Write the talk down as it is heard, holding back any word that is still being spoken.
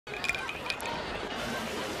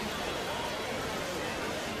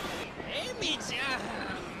みじゃ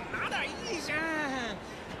ん。まだいいじゃん。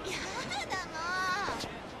やだもう。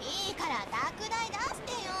いいから拓大出し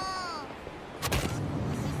てよ。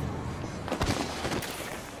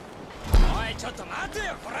おい、ちょっと待て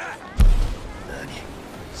よ、こら。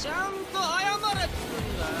ちゃんと謝れっつう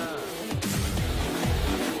んだよ。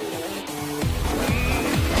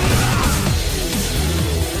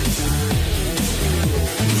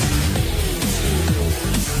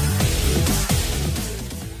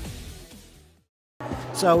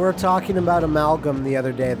So we're talking about Amalgam the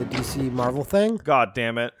other day, the DC Marvel thing. God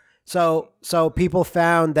damn it. So people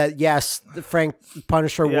found that, yes, the Frank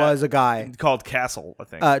Punisher was a guy. Called Castle, I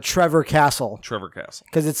think. Trevor Castle. Trevor Castle.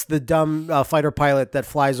 Because it's the dumb fighter pilot that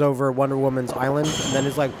flies over Wonder Woman's island and then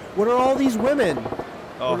is like, what are all these women?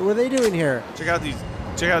 Oh. What are they doing here? Check out these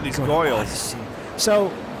goyles.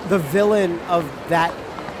 So the villain of that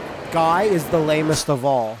guy is the lamest of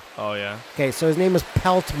all. Oh, yeah? Okay, so his name is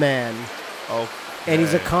Pelt Man. Oh. And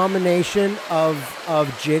he's a combination of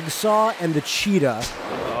Jigsaw and the cheetah.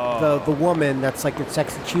 The woman that's like a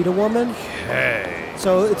sexy cheetah woman. Okay.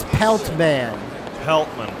 So it's Pelt Man.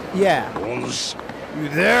 Peltman. Yeah. You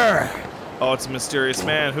there? Oh, it's a mysterious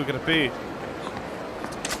man. Who can it be?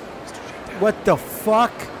 What the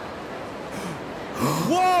fuck?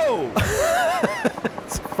 Whoa!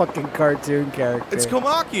 It's a fucking cartoon character. It's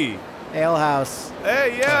Komaki. Alehouse.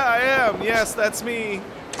 Hey, yeah, I am. Yes, that's me.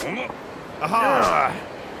 Aha!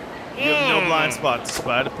 You have no blind spot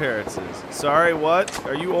despite appearances. Sorry, what?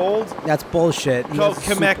 Are you old? That's bullshit.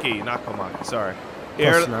 Kameki, not Komaki. Sorry.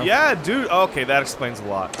 Close enough. Yeah, dude. Okay, that explains a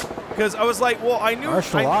lot. Because I was like, well, I knew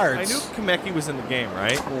Kameki was in the game,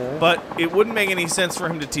 right? Yeah. But it wouldn't make any sense for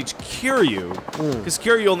him to teach Kiryu, because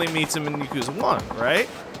Kiryu only meets him in Yakuza 1, right?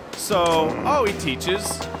 So, he teaches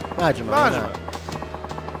Majima.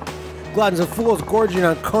 Gluttons and fools gorging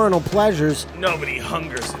on carnal pleasures. Nobody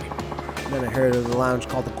hungers anymore. Then I heard of the lounge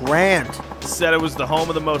called the Grand. Said it was the home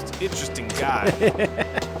of the most interesting guy.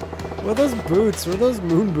 What are those boots? What are those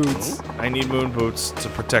moon boots? I need moon boots to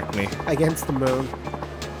protect me. Against the moon.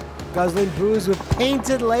 Guzzling booze with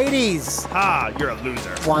painted ladies. Ha, you're a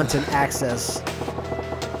loser. Wanton access.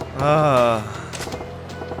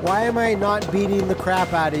 Why am I not beating the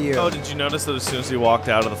crap out of you? Oh, did you notice that as soon as he walked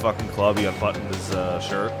out of the fucking club, he unbuttoned his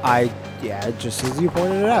shirt? Yeah, just as you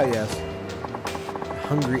pointed it out, yes.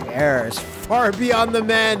 Hungry air is far beyond the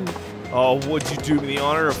men. Oh, would you do me the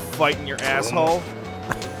honor of fighting your asshole?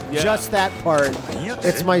 Yeah. Just that part.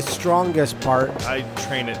 It's my strongest part. I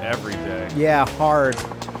train it every day. Yeah, hard.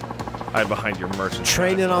 Hide behind your merchant.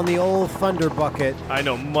 Training on the old thunder bucket. I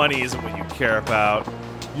know money isn't what you care about.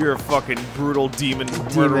 You're a fucking brutal demon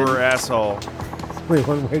murderer asshole. Wait,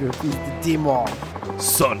 one way to defeat the demon.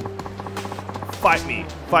 Son, fight me,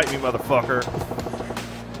 motherfucker.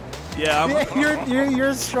 Yeah,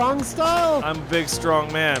 you're strong style. I'm a big,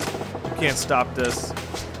 strong man. You can't stop this.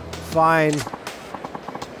 Fine.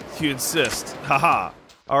 If you insist. Haha.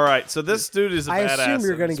 All right, so this dude is a badass. I assume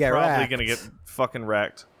you're gonna get probably wrecked. Gonna get fucking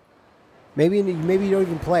wrecked. Maybe you don't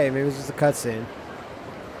even play. Maybe it's just a cutscene.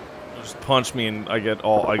 Just punch me and I go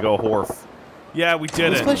horf. Yeah, we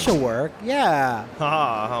did it. This should work. Yeah.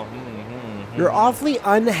 Haha. You're awfully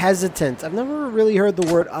unhesitant. I've never really heard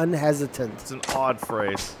the word unhesitant. It's an odd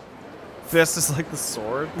phrase. Fist is like the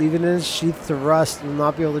sword. Leave it in its sheath to rust and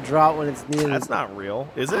not be able to draw it when it's needed. That's not real,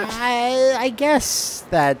 is it? I guess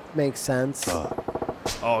that makes sense.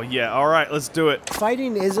 Oh, yeah. All right, let's do it.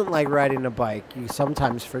 Fighting isn't like riding a bike. You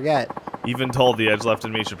sometimes forget. Even told the edge left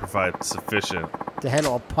in me should provide sufficient. To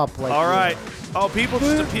handle a pup like All you. right. Oh, people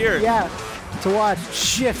just appeared. Yeah. To watch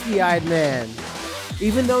Shifty-Eyed Man.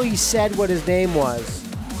 Even though he said what his name was.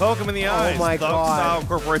 Poke him in the eyes. Oh my Thug god. style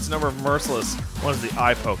incorporates a number of merciless. One is the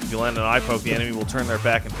eye poke. If you land an eye poke, the enemy will turn their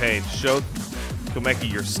back in pain. Show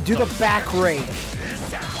Komeki your stuff. Do the back rake.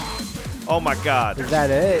 Oh my god. Is that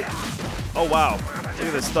it? Oh wow. Look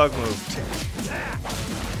at this thug move.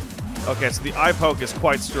 Okay, so the eye poke is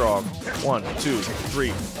quite strong. 1, 2, 3,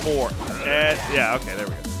 4. And yeah, okay, there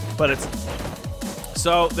we go. But it's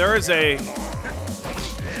so there is a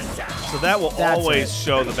so that will always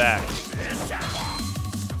show the back.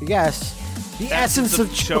 Yes. The essence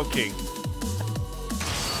of choking.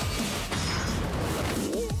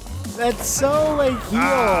 That's so like heel.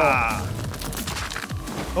 Ah.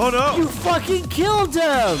 Oh no! You fucking killed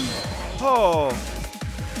him! Oh.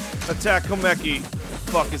 Attack Komeki.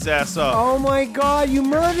 Fuck his ass up. Oh my god, you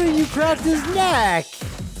murdered, you cracked his neck!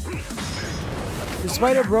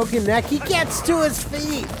 Despite a broken neck, he gets to his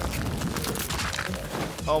feet!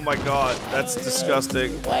 Oh my god, that's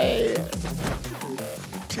disgusting. Wait.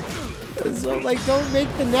 So, like, don't make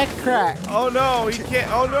the neck crack. Oh no, he can't.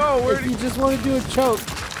 Oh no, If you just want to do a choke.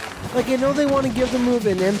 Like, I know they want to give the move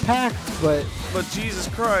an impact, but Jesus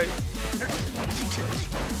Christ.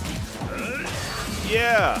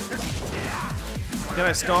 Yeah. Can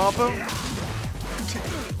I stomp him?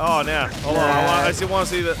 Oh, nah. Hold on. I want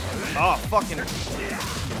to see the. Oh, fucking.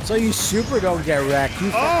 So you super don't get wrecked.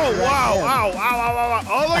 You Oh, wreck wow. him. Ow, ow, ow, ow, ow.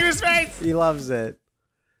 Oh, look at his face. He loves it.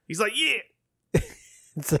 He's like, yeah.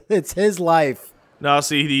 It's his life. No,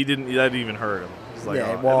 see, that didn't even hurt him. He's like,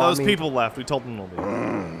 Yeah, oh. well, And those I mean- people left. We told them to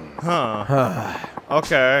leave. Huh.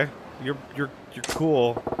 Okay. You're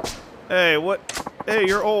cool. Hey, what? Hey,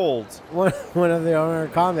 you're old. One of the owner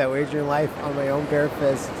of combat, wagering life on my own bare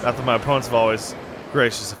fists. Not that my opponents have always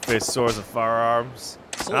gracious to face swords and firearms.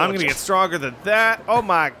 And I'm gonna get stronger than that. Oh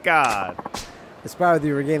my god. Aspire with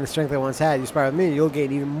you regain the strength I once had. You aspire with me, you'll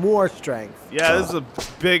gain even more strength. Yeah, this is a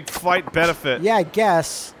big fight benefit. Yeah, I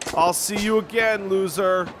guess. I'll see you again,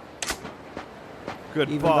 loser.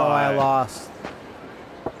 Goodbye. Even though I lost.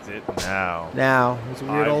 That's it now. Now, he's a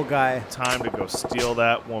weird old guy. Time to go steal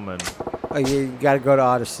that woman. Oh, you gotta go to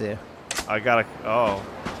Odyssey. I gotta. Oh.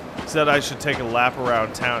 Said I should take a lap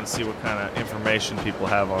around town and see what kind of information people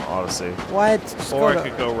have on Odyssey. What? Just Or go I to-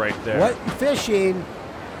 could go right there. What? Fishing?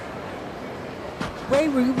 Wait,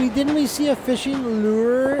 didn't we see a fishing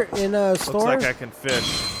lure in a store? Looks like I can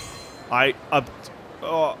fish.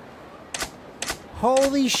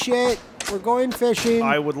 Holy shit! We're going fishing.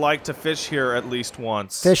 I would like to fish here at least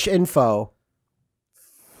once. Fish info.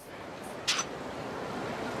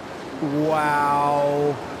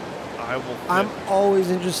 Wow. I will. I'm always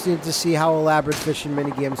interested to see how elaborate fishing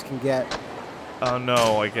minigames can get. Oh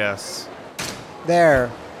no, I guess.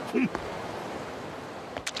 There.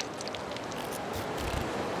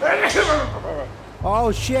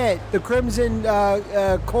 Oh shit! The crimson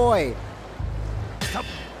koi.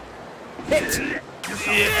 Hit.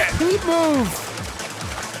 Heat move.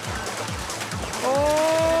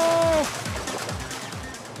 Oh!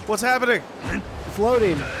 What's happening?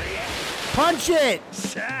 Floating. Punch it.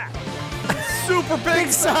 Super big. Big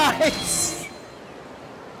size.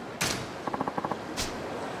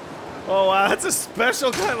 Oh wow, that's a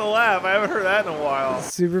special kind of laugh. I haven't heard that in a while.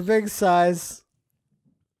 Super big size.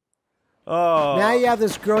 Oh. Now you have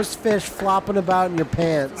this gross fish flopping about in your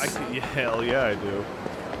pants. Hell yeah, I do.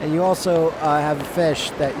 And you also have a fish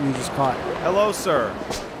that you just caught. Hello, sir.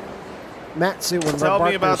 Matsu, one of Tell our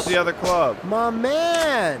me about barkers. the other club. My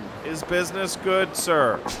man! Is business good,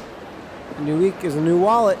 sir? A new week is a new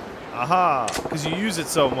wallet. Aha, because you use it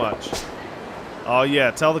so much. Oh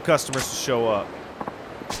yeah, tell the customers to show up.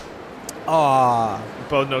 Aw. We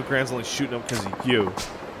both know Grant's only shooting them because of you.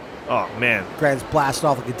 Oh man. Grant's blast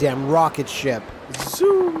off like a damn rocket ship.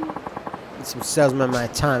 Zoom. Need some salesman of my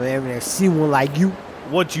time. I haven't ever seen one like you.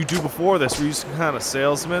 What'd you do before this? Were you some kind of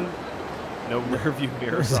salesman? No rearview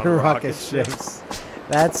mirrors on rocket ships.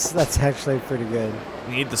 That's actually pretty good.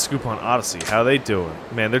 We need the scoop on Odyssey. How they doing?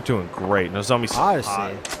 Man, they're doing great. Nozomi's Odyssey.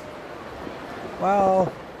 hot.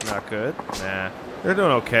 Well, Not good? Nah. They're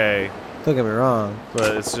doing okay. don't get me wrong.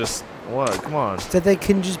 But it's just, what? Come on. That they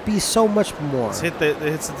can just be so much more. It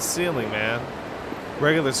hits at the ceiling, man.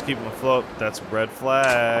 Regulars keep them afloat. That's a red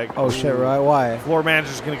flag. Oh shit, right? Why? Floor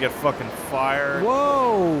manager's gonna get fucking fired.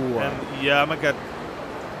 Whoa! And yeah,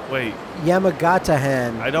 wait, Yamagata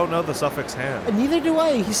hand. I don't know the suffix hand. Neither do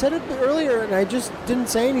I. He said it earlier, and I just didn't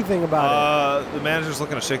say anything about The manager's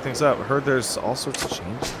looking to shake things up. I heard there's all sorts of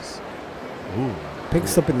changes. Ooh. it. Pig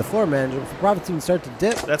slip in the floor manager. If the profits even start to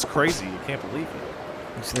dip. That's crazy. You can't believe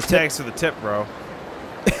it. So the tip. Thanks for the tip, bro.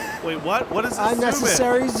 Wait, what? What is this?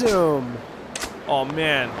 Unnecessary zoom. Oh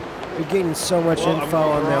man. You're getting so much Well, I'm info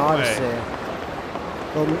going on the the wrong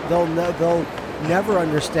Odyssey. They'll never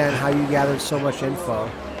understand how you gathered so much info.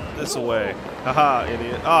 This away. Haha,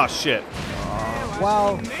 idiot. Oh shit.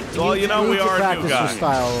 Well, You know, we need to are a practice new your guy.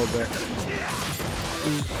 style a little bit.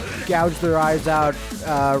 Gouge their eyes out,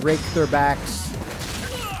 rake their backs,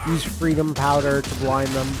 use freedom powder to blind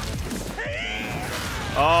them.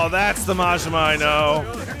 Oh, that's the Majima I know.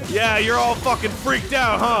 Yeah, you're all fucking freaked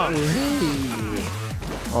out, huh?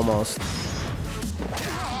 Almost.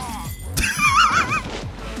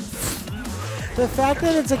 The fact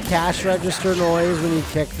that it's a cash register noise when you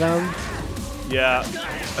kick them. Yeah,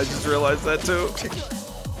 I just realized that too.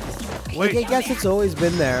 Like, I Wait, guess it's always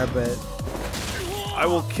been there, but I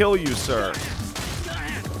will kill you, sir.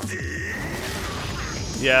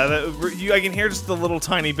 Yeah, I can hear just the little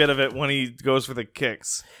tiny bit of it when he goes for the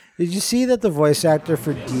kicks. did you see that the voice actor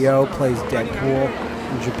for Dio plays Deadpool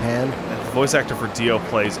in Japan? voice actor for Dio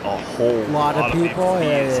plays a whole lot of people. He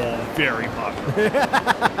is Yeah. very popular.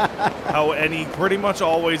 And he pretty much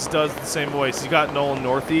always does the same voice. He got Nolan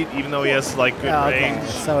Northeast, even though he has like good range.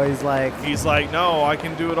 So he's like, no, I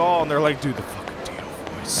can do it all, and they're like, do the fucking Dio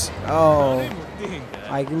voice. oh,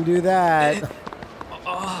 I can do that.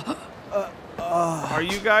 Are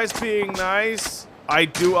you guys being nice? I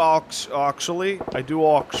do actually. I do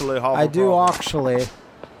actually.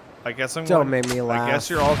 I guess I'm. Don't make me laugh. I guess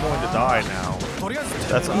you're all going to die now.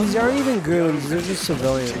 These aren't even goons. They're just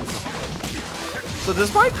civilians. So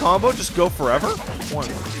does my combo just go forever? 1,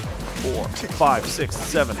 4, 5, 6,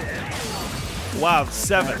 7. Wow,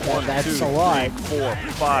 7. That's 1, 2, a lot. 3, 4,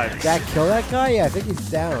 5. Did that kill that guy? Yeah, I think he's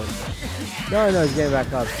down. No, he's getting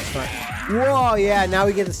back up. It's fine. Whoa, yeah, now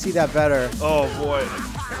we get to see that better. Oh boy.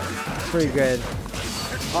 Pretty good.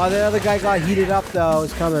 Oh, the other guy got heated up though.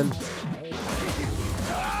 It's coming.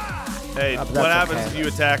 Hey, what happens if you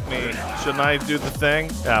attack me? Shouldn't I do the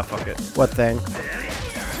thing? Ah, fuck it. What thing?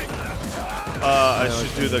 I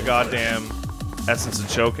should do the goddamn essence of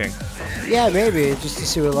choking. Yeah, maybe, just to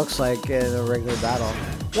see what it looks like in a regular battle.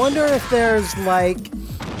 Wonder if there's, like,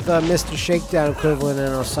 the Mr. Shakedown equivalent in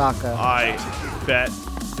Osaka. I bet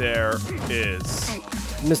there is.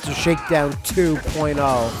 Mr. Shakedown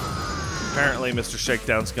 2.0. Apparently, Mr.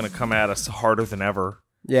 Shakedown's gonna come at us harder than ever.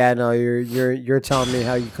 Yeah, no, you're telling me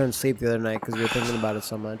how you couldn't sleep the other night because you were thinking about it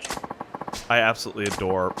so much. I absolutely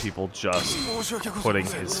adore people just putting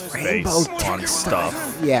his face on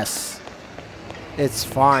stuff. Yes. It's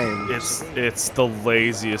fine. It's the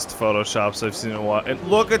laziest photoshops I've seen in a while. And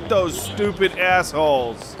look at those stupid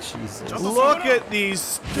assholes. Jesus. Look at these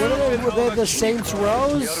stupid... What are they, the Saints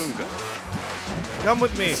Rose? Come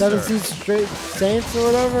with me, 17 sir. straight Saints or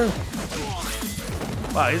whatever?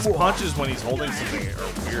 Wow, his punches when he's holding something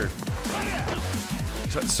are weird.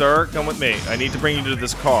 Sir, come with me. I need to bring you to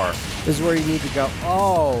this car. This is where you need to go.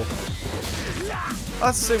 Oh.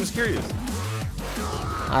 That's the same as Curious.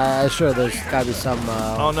 Sure, there's gotta be some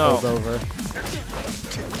oh, no. holdover.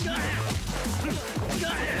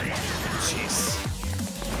 Jeez.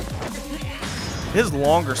 His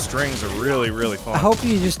longer strings are really, really fun. I hope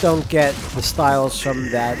you just don't get the styles from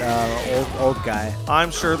that old guy.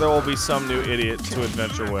 I'm sure there will be some new idiot to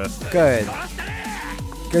adventure with. Good.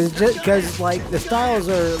 Because like, the styles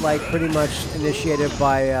are, like, pretty much initiated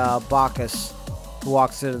by Bacchus, who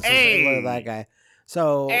walks in and says, hey, look at that guy.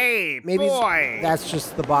 So, hey, maybe boy. that's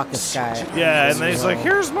just the Bacchus guy. Yeah, and then he's like,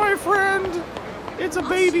 here's my friend. It's a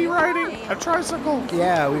baby riding a tricycle.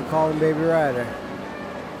 Yeah, we call him Baby Rider.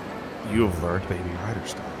 You have learned Baby Rider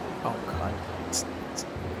style. Oh, God.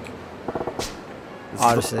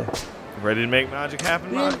 Honestly. Ready to make magic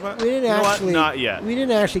happen? We didn't actually. Not yet. We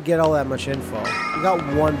didn't actually get all that much info. We got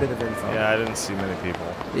one bit of info. Yeah, I didn't see many people.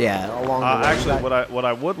 Yeah, along the way. Actually, what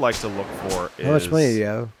I would like to look for is... How much money do you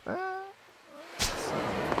have?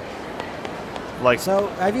 Like, so,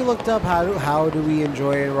 have you looked up how do we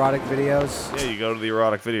enjoy erotic videos? Yeah, you go to the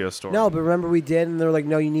erotic video store. No, but remember we did, and they're like,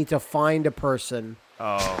 no, you need to find a person.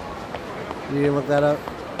 Oh. You didn't look that up?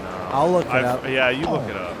 No. I'll look it up. Yeah, you look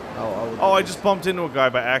it up. Oh, I just bumped into a guy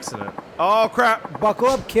by accident. Oh, crap. Buckle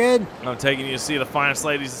up, kid. I'm taking you to see the finest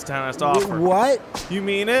ladies this town has to offer. What? You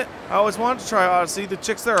mean it? I always wanted to try Odyssey. The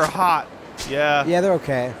chicks there are hot. Yeah. Yeah, they're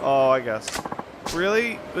okay. Oh, I guess.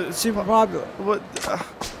 Really? Super popular. What?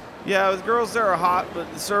 Yeah, the girls there are hot,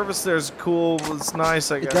 but the service there's cool. It's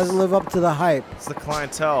nice, I guess. It doesn't live up to the hype. It's the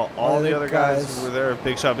clientele. All the other guys who were there,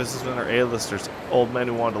 big shot businessmen or A-listers, old men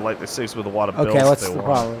who wanted to light their cigs with a wad of bills. Okay, what's the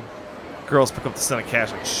problem? Girls pick up the scent of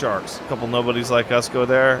cash like sharks. A couple nobodies like us go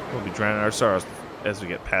there. We'll be drowning our sorrows as we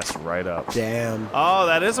get passed right up. Damn. Oh,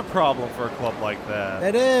 that is a problem for a club like that.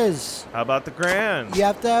 It is. How about the Grand? You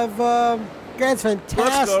have to have, Grand's fantastic.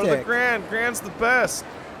 Let's go to the Grand. Grand's the best.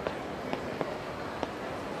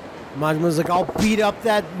 Majma's like, I'll beat up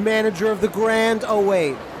that manager of the Grand. Oh,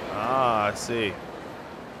 wait. Ah, I see.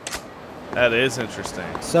 That is interesting.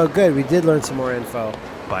 So good. We did learn some more info.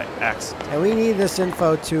 By accident. And we need this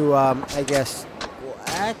info to, I guess,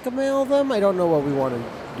 blackmail them? I don't know what we want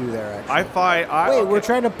to do there, actually. Wait, we're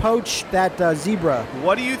trying to poach that zebra.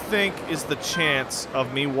 What do you think is the chance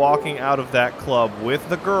of me walking out of that club with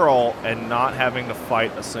the girl and not having to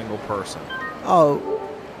fight a single person? Oh,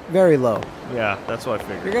 very low. Yeah, that's what I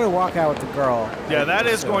figured. You're going to walk out with the girl. Yeah, that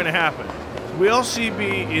is going to happen. Will she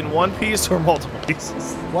be in one piece or multiple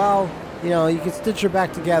pieces? Well, you know, you can stitch her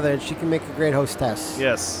back together and she can make a great hostess.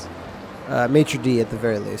 Yes. Maitre d' at the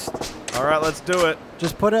very least. All right, let's do it.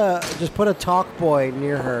 Just put a talk boy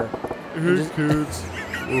near her. Hey, kids.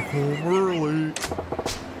 We're home early.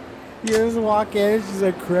 You just walk in and she's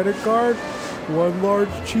a credit card. 1 large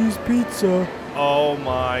cheese pizza. Oh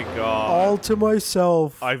my god. All to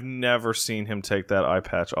myself. I've never seen him take that eye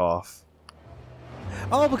patch off.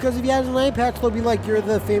 Oh, because if he has an eye patch, they'll be like, you're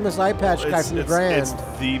the famous eye patch guy from the Grand. It's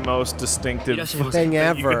the most distinctive thing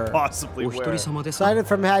ever. You could possibly wear. Aside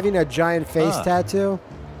from having a giant face tattoo?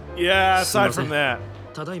 Yeah, aside from that.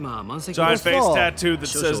 Giant face tattoo that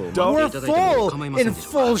says don't. We're full! In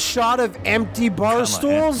full shot of empty bar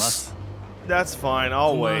stools? That's fine,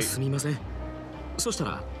 I'll wait.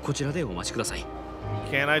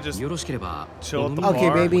 Can't I just chill at the bar? Okay,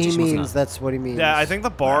 maybe he means that's what he means. Yeah, I think the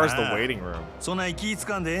bar is the waiting room.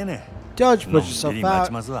 Don't push yourself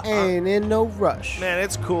out. Ain't in no rush. Man,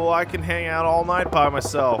 it's cool. I can hang out all night by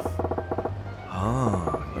myself.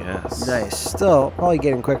 Oh, yes. Nice. Still, probably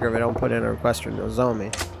getting quicker if I don't put in a request for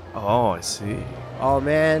Nozomi. Oh, I see. Oh,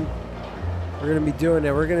 man. We're going to be doing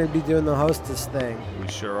it. We're going to be doing the hostess thing. We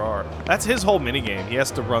sure are. That's his whole minigame. He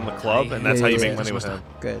has to run the club, and that's how you make money with him.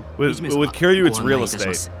 Good. With Kiryu, it's real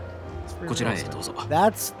estate.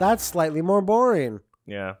 That's slightly more boring.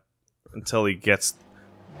 Yeah. Until he gets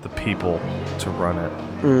the people to run it.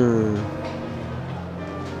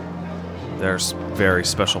 There's very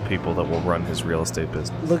special people that will run his real estate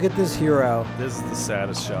business. Look at this hero. This is the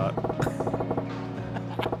saddest shot.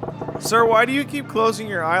 Sir, why do you keep closing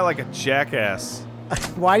your eye like a jackass?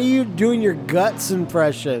 Why are you doing your guts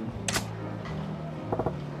impression?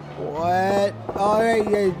 What? Oh,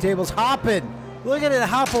 yeah, the table's hopping. Look at it,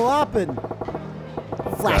 hopple-hopping.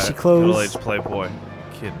 Flashy clothes. Middle-aged playboy.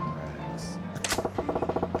 Kid rags.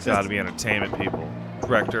 Gotta be entertainment people.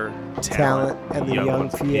 Director, talent, and the young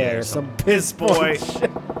Pierre. Some piss boy.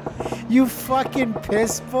 You fucking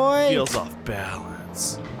piss boy. Feels off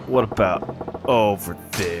balance. What about over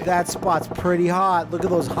there? That spot's pretty hot. Look at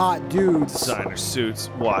those hot dudes. Designer suits,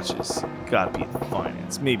 watches. Gotta be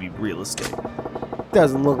finance, maybe real estate.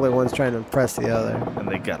 Doesn't look like one's trying to impress the other. And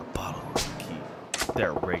they got a bottle of key.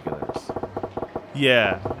 They're regulars.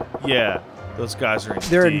 Yeah. Those guys are in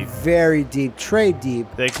They're deep. in very deep. Trade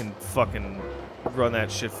deep. They can fucking run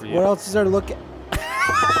that shit for you. What else is there to look at?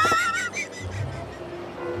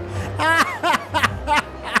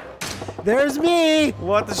 There's me!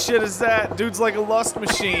 What the shit is that? Dude's like a lust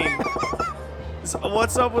machine.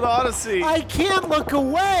 What's up with Odyssey? I can't look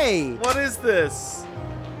away! What is this?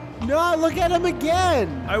 No, look at him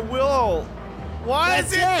again! I will. Why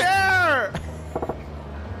is it there?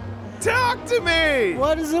 Talk to me!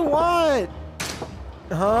 What does it want?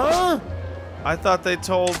 Huh? I thought they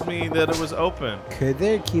told me that it was open. Could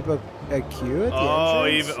they keep a queue at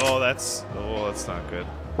the entrance? That's not good.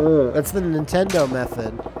 That's the Nintendo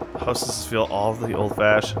method. Hostesses feel all the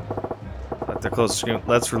old-fashioned. Like they're close to screen.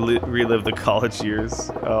 Let's relive the college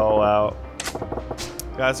years. Oh wow.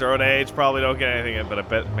 Guys our own age probably don't get anything, but I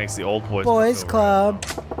bet it makes the old boys club.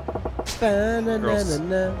 Girls got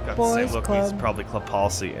the same look. It's probably club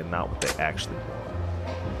policy and not what they actually want.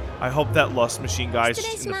 I hope that lust machine guy's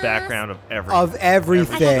in the background of everything. Of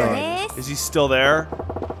everything. Is he still there?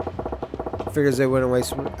 Figures they wouldn't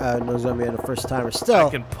waste Nozomi on a first timer. Still, I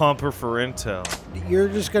can pump her for intel. You're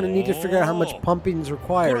just gonna need to figure out how much pumping is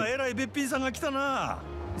required. That's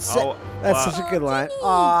such a good line.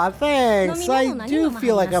 Aw, thanks. I do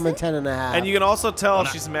feel like I'm a 10.5. And you can also tell if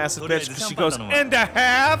she's a massive bitch because she goes, and a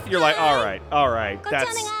half? You're like, all right,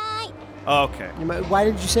 that's... Okay. Why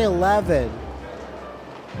did you say 11?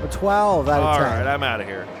 Or 12 out of 10? All right, I'm out of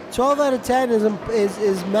here. 12 out of 10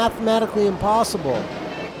 is mathematically impossible.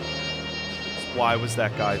 Why was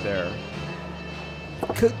that guy there?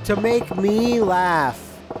 To make me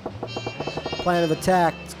laugh. Plan of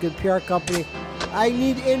attack. It's a good PR company. I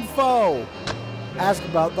need info. Ask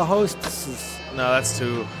about the hostesses. No, that's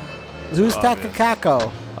too... Who's Takakako?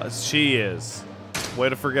 She is. Way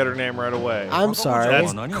to forget her name right away. I'm sorry.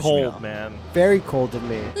 That's cold, man. Very cold to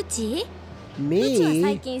me. Me?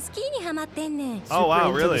 Oh,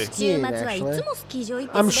 wow, really? Skiing,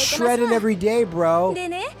 I'm shredding every day, bro.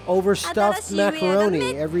 Overstuffed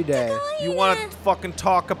macaroni every day. You want to fucking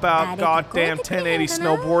talk about goddamn 1080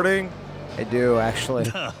 snowboarding? I do,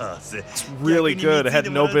 actually. It's really good. It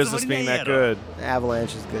had no business being that good.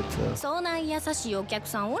 Avalanche is good, too.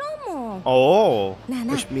 Oh.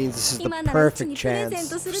 Which means this is the perfect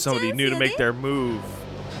chance for somebody new to make their move.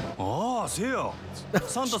 Jump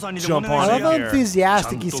on I love how in here.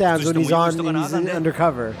 enthusiastic he sounds when he's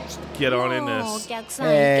undercover. Get on in this.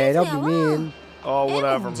 Hey, don't be mean. Oh,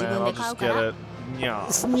 whatever, man. I'll just get it. Yeah.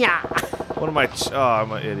 What am I?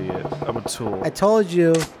 I'm an idiot. I'm a tool. I told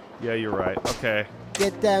you. Yeah, you're right. Okay.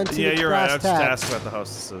 Get down to the you're right. I'll just ask about the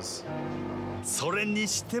hostesses.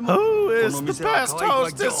 Who is the best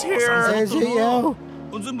hostess here? Is it you?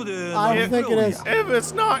 I don't think it is. If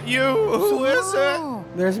it's not you, who is it?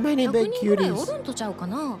 There's many big cuties.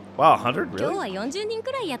 Wow, 100 really? 今日は40人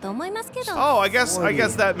くらいやと思いますけど。 Oh, I guess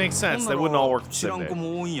that makes sense. They wouldn't all work the 知ら same ん子 day.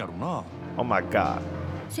 も多いんやろな。 Oh my god.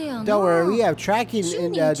 せやな。 Don't worry, we have tracking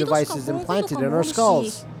devices implanted in our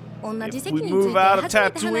skulls. 同じ If 席 we につい move て out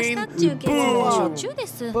of 初めて話したっちゅうけど、 Tatooine, しょっちゅうで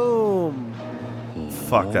す。 Boom.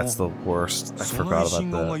 Fuck, that's the worst. I そ forgot ない about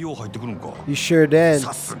信号が that. よう入ってくるんか。 You sure did.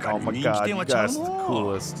 さすが Oh に my 人気 god, 店 you はちゃう guys are the の。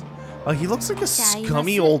 coolest. Oh, he looks like a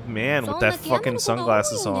scummy old man with that fucking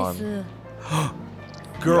sunglasses on.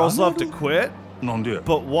 Girls love to quit? なんで？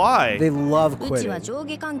 But why? They love うちは quitting. 上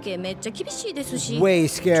下関係めっちゃ厳しいですし。 Way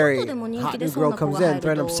scary. ちょっとでも人 Hot 気出 new そう girl な子 comes が in, 入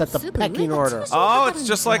threaten る to と set the すぐ pecking 上が order. 潰しにか Oh, かるん it's で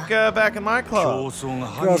す just like back in my 競 club. 争が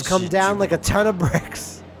激しい。 Girls come down like a ton of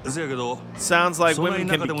bricks. せやけど、 Sounds like women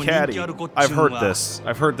can be catty. I've heard this.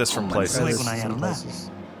 I've heard this from ほんまに places. すごい子なんやろな。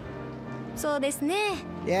そうですね。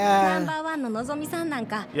ナ Yeah. ンバーワンののぞみさんなん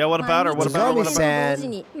か。 Yeah, what about her? What about her? What about her? 同時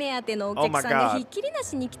に目当てのお客さんがひっきりな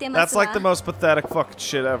しに来てま That's すわ。 like the most pathetic fucking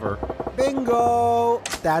shit ever. Bingo.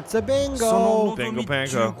 That's a その bingo. のぞみっ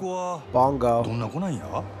ちゅう子は Bongo. どんな子なんや？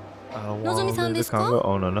 I don't Nozomi-san wanna leave the ですか? Congo.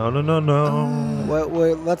 Oh, no, no, no, no, no.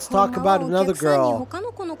 Wait, let's talk about another girl.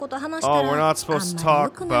 Oh, we're not supposed to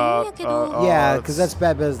talk about... Yeah, because that's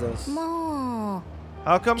bad business.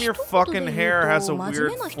 How come your fucking hair has a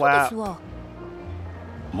weird flap?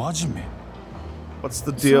 真面目。 What's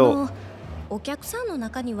the deal? お客さんの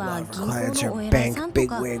中には Love 銀 clients 行の are お偉い bank さんと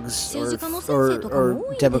か bigwigs 政治家の先生とかも or 多いん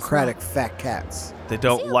ですが Democratic fat cats. They せ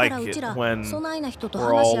don't や like からう it ちら when そないな人と we're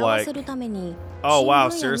話 all し合わせ like... るために Oh, wow,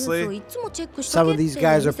 新聞やニュースを seriously? いつもチェックし Some と of け these って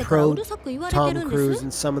guys are 店からう pro るさく言われて Tom るんで Cruise す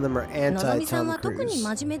and some of them are のぞみさ anti んは Tom 特に Cruise.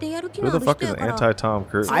 真面目でやる気 Who のあ the る fuck 人 is やから anti-Tom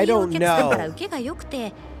Cruise? そう I いう don't お客さんから know. 受けが良く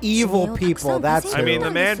て Evil people, that's I mean, who. the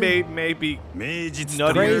man may be 名実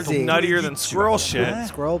nuttier, Crazy. nuttier than squirrel shit,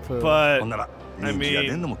 Squirrel poo. ほん but なら I 人気が出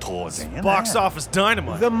ん mean, のも当然やな。 box office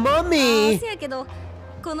dynamite. The あ Mummy. せやけど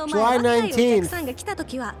この July 前若いお 19th 客さんが来た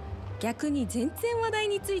時は逆に全然話題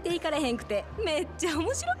についていかれへんくてめっちゃ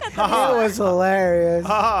面白かったです It was hilarious.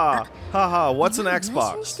 Haha, haha, what's an 内緒に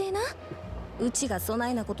Xbox? してなうちがそな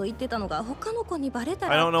いなこと言ってたのが他の子にバレた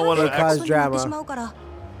I ら don't know what an 大変なことになって Xbox- しまうから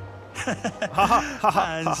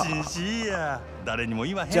安心しいや。誰にも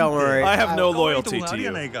言わへんって。 Don't worry. I have no 可愛いと loyalty こがあ to るや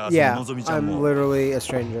you. ないか、 Yeah, そののぞみちゃん I'm も。 literally a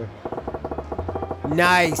stranger.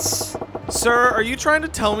 Nice. Sir, are you trying to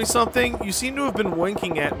tell me something? You seem to have been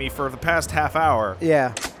winking at me for the past half hour.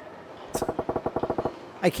 Yeah.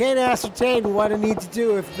 I can't ascertain what I need to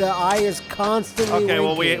do if the eye is constantly Okay,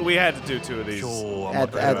 well, winking. we had to do two of 今 these. 日はま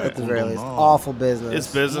At, た at the very least. 今度な。 Awful Is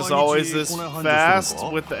business. business always this fast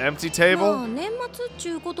with the empty ま table? あ年末っち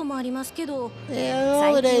ゅうこともありますけど Yeah,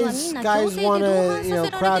 最近は holidays, みんな guys 強制で want 同 to, 伴 you さ know,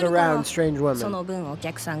 せら crowd れてるか around ら strange そ women. の分お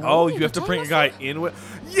客さんが Oh, 多い you have to のちゃい bring ま a す guy in with...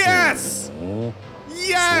 Yes! おーそ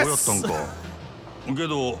うやったん Yes! か。け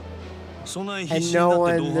ど、そない必 And 死にな no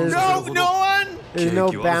って one, 同伴 there's する No, ほど no one! there's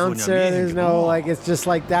no bouncer, there's no, like, it's just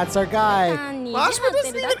like, that's our guy. 単に Lashman 出会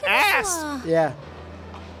ってるだけです doesn't わ Yeah.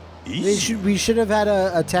 い They いし we should have had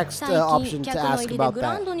a text 最 option 近 to 客の ask 入りで about グ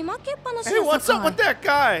ラウン that. ドに負けっぱなし Hey, what's up with that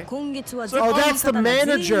guy? 今月は Oh, 絶対 that's the 味方が全員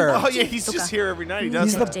manager. Oh, yeah, he's just here every night. He does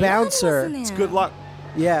He's the that. bouncer. It's good luck.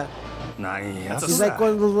 Yeah. なんや That's a He's そ like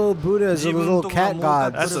one of the little Buddhas, 自 or the 分 little とこが cat 儲か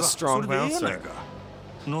って gods. That's a strong それでええやない bouncer. か。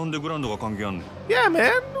なんでグラウンドが関係あんねん。 Yeah,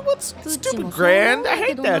 man. What's Uchi stupid mo grand? I so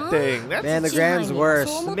hate that thing. That's Man, the Grand's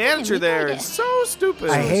worse. the manager there is so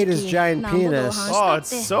stupid. I hate his giant penis. Oh,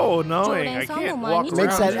 it's so annoying. I can't walk around.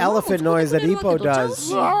 Makes that elephant noise that Hippo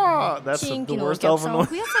does. Ah, that's the worst elephant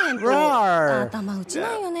noise. Roar. 頭打ち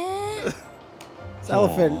なんよね It's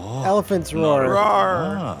elephants roar. Roar.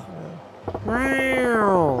 ああ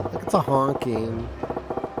Meow. Like it's a honking.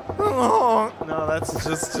 Oh, no, that's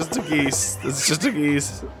just a geese. That's just a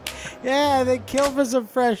geese. Yeah, they kill for some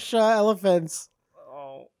fresh elephants.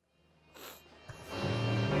 Oh.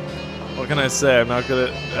 What can I say? I'm not good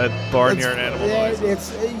at barnyard animal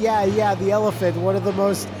noises. Yeah, the elephant, one of the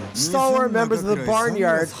most stalwart members of the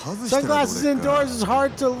barnyard. Sunglasses indoors is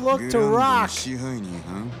hard to look to rock.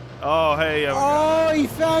 Oh, hey. Oh, he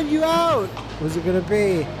found you out. Who's it gonna be?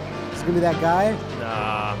 Is it gonna be that guy?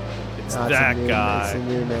 Nah, it's No, that it's a guy.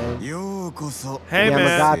 new man. Hey,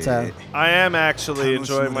 man. Yamagata. I am actually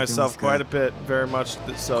enjoying myself quite a bit, very much.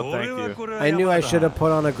 So thank you. I knew I should have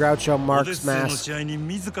put on a Groucho Marx mask.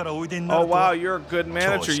 Oh wow, you're a good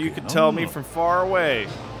manager. You could tell me from far away.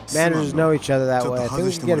 Managers know each other that way. I think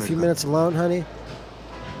we can get a few minutes alone, honey.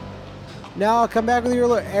 Now I'll come back with your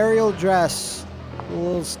little aerial dress.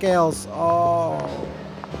 Little scales. Oh.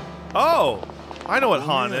 Oh, I know what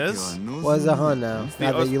Han is. What is a Han now?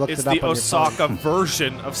 Now that you looked It's it up the on your phone. Osaka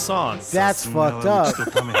version of San. That's fucked up. I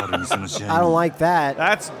don't like that.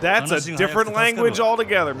 That's a different language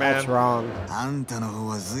altogether, man. That's wrong.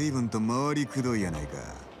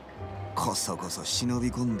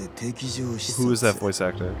 Who is that voice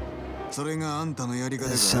actor? Is that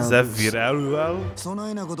Viral?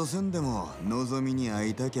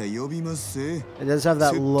 It does have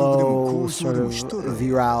that low sort of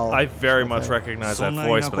viral. I very much recognize that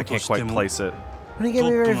voice, but I can't quite place it. Wouldn't get me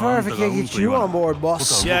very far if I can't get you on board,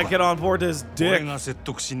 boss. Yeah, get on board this dick. I'm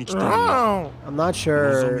not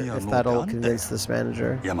sure if that'll convince this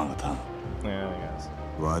manager. Yeah, I guess.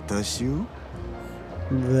 That's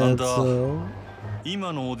so.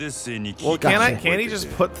 Well, can he just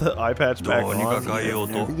put the eye patch back on?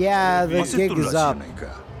 Yeah, the gig is up.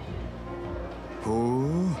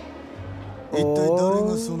 Oh,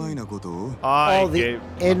 all the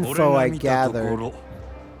info I gathered.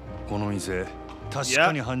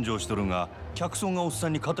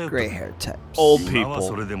 Gray hair types. Old people.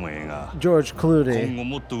 George Clooney.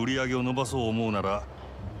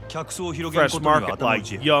 Fresh market,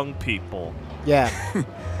 like young people. Yeah.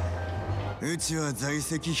 I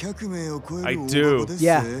do.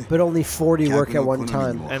 Yeah, but only 40 work at one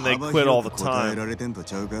time. And they quit all the time.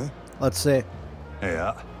 Let's see.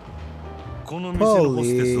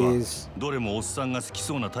 Police.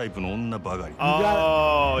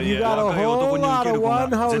 Oh, You yeah. got a whole lot of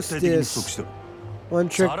one hostess. One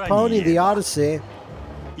trick pony, the Odyssey.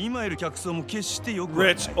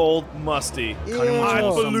 Rich, old, musty.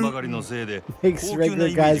 Makes regular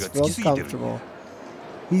guys feel comfortable.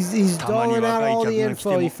 He's doling out all the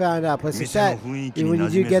info he found out. Plus, it's that when you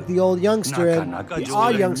do get the old youngster in, the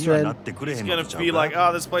odd youngster in. He's gonna be like,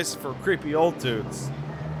 oh, this place is for creepy old dudes.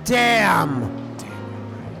 Damn!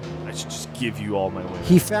 I should just give you all my women.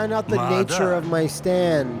 He found out the nature of my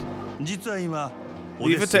stand.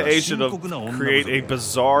 Leave it to Asia to create a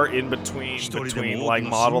bizarre in-between between like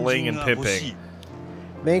modeling and pimping.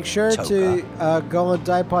 Make sure to go on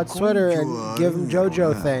Dipod's Twitter and give him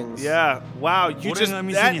JoJo things. Yeah. Wow. You just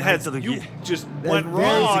went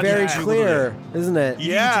raw. Very clear, isn't it?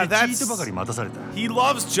 Yeah. He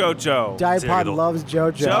loves JoJo. Dipod loves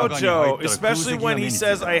JoJo. JoJo, especially when he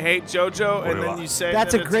says "I hate JoJo," and then you say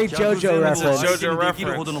that's a great JoJo reference. It's a JoJo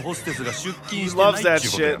reference. He loves that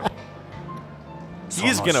shit.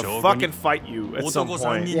 He's gonna fucking fight you at some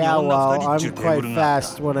point. Yeah, well, I'm quite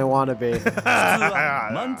fast when I want to be.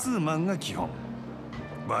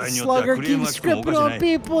 Slugger keeps scripting on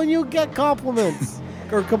people and you get compliments.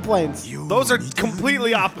 Or complaints. Those are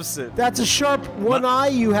completely opposite. That's a sharp one eye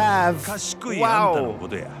you have. Wow.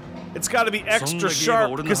 It's got to be extra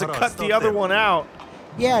sharp because it cut the other one out.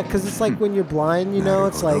 Yeah, because it's like when you're blind, you know,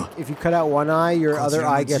 it's like if you cut out one eye, your other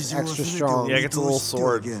eye gets extra strong. Yeah, it gets a little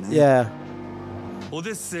sword. Yeah. Yeah,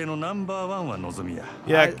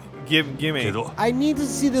 give me. I need to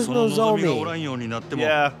see this Nozomi.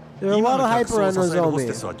 Yeah. There are a lot of hyper on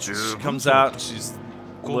Nozomi. She comes out and she's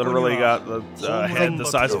literally got the head the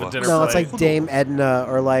size of a dinner plate. No, it's like Dame Edna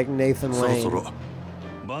or like Nathan Lane.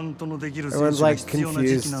 Everyone's like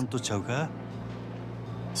confused.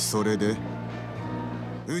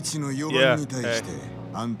 Yeah. Hey.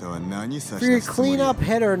 You're a clean-up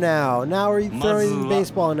hitter now. Now are you throwing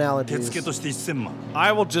baseball analogies?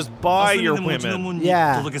 I will just buy your women.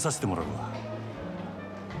 Yeah.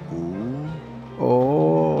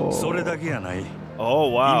 Oh. Oh,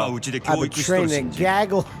 wow. I've been training a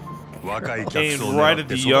gaggle. Aimed right at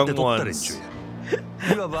the young ones.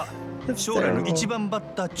 That's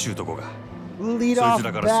lead off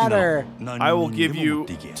batter. I will give you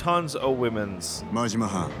tons of women's.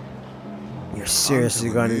 You're seriously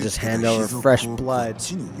going to just hand over fresh blood?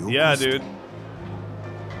 Yeah, dude.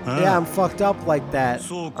 Yeah, I'm fucked up like that.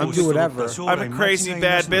 I'm do whatever. I'm a crazy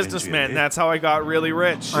bad businessman. That's how I got really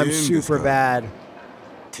rich. I'm super bad.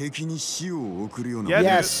 Yeah,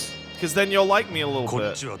 yes. Because then you'll like me a little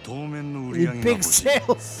bit. You big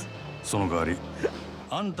sales. You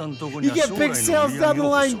get big sales down the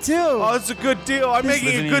line too. Oh, it's a good deal. I'm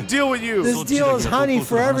making a good deal with you. This deal is honey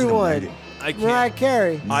for everyone. Mariah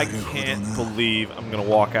Carey. I can't believe I'm gonna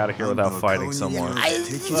walk out of here without fighting someone.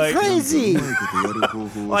 It's crazy.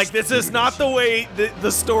 Like, this is not the way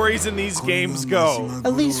the stories in these games go.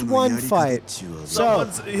 At least one fight. So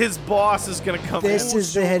his boss is gonna come. This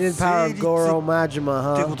is the hidden power of Goro Majima,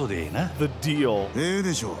 huh? The deal.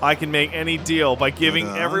 I can make any deal by giving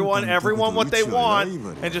everyone what they want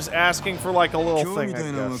and just asking for like a little thing, I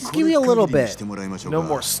guess. Just give me a little bit. No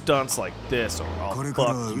more stunts like this or I'll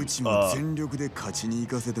fuck you up.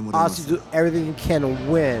 Also do everything you can to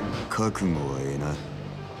win.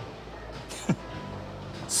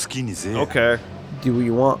 Okay, Do what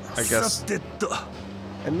you want. I guess.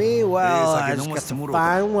 And me, well, I just got some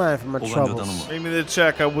fine wine for my troubles. Give me the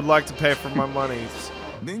check. I would like to pay for my money.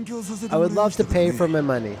 I would love to pay for my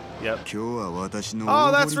money. Yep.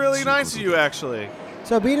 Oh, that's really nice of you, actually.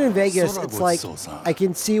 So being in Vegas, it's like, I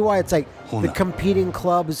can see why it's like the competing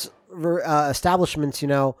clubs, establishments, you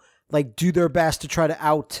know, like do their best to try to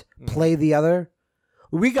outplay the other.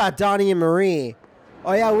 We got Donnie and Marie.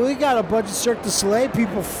 Oh yeah, we got a bunch of Cirque du Soleil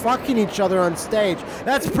people fucking each other on stage.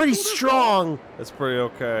 That's pretty strong. That's pretty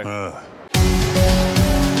okay.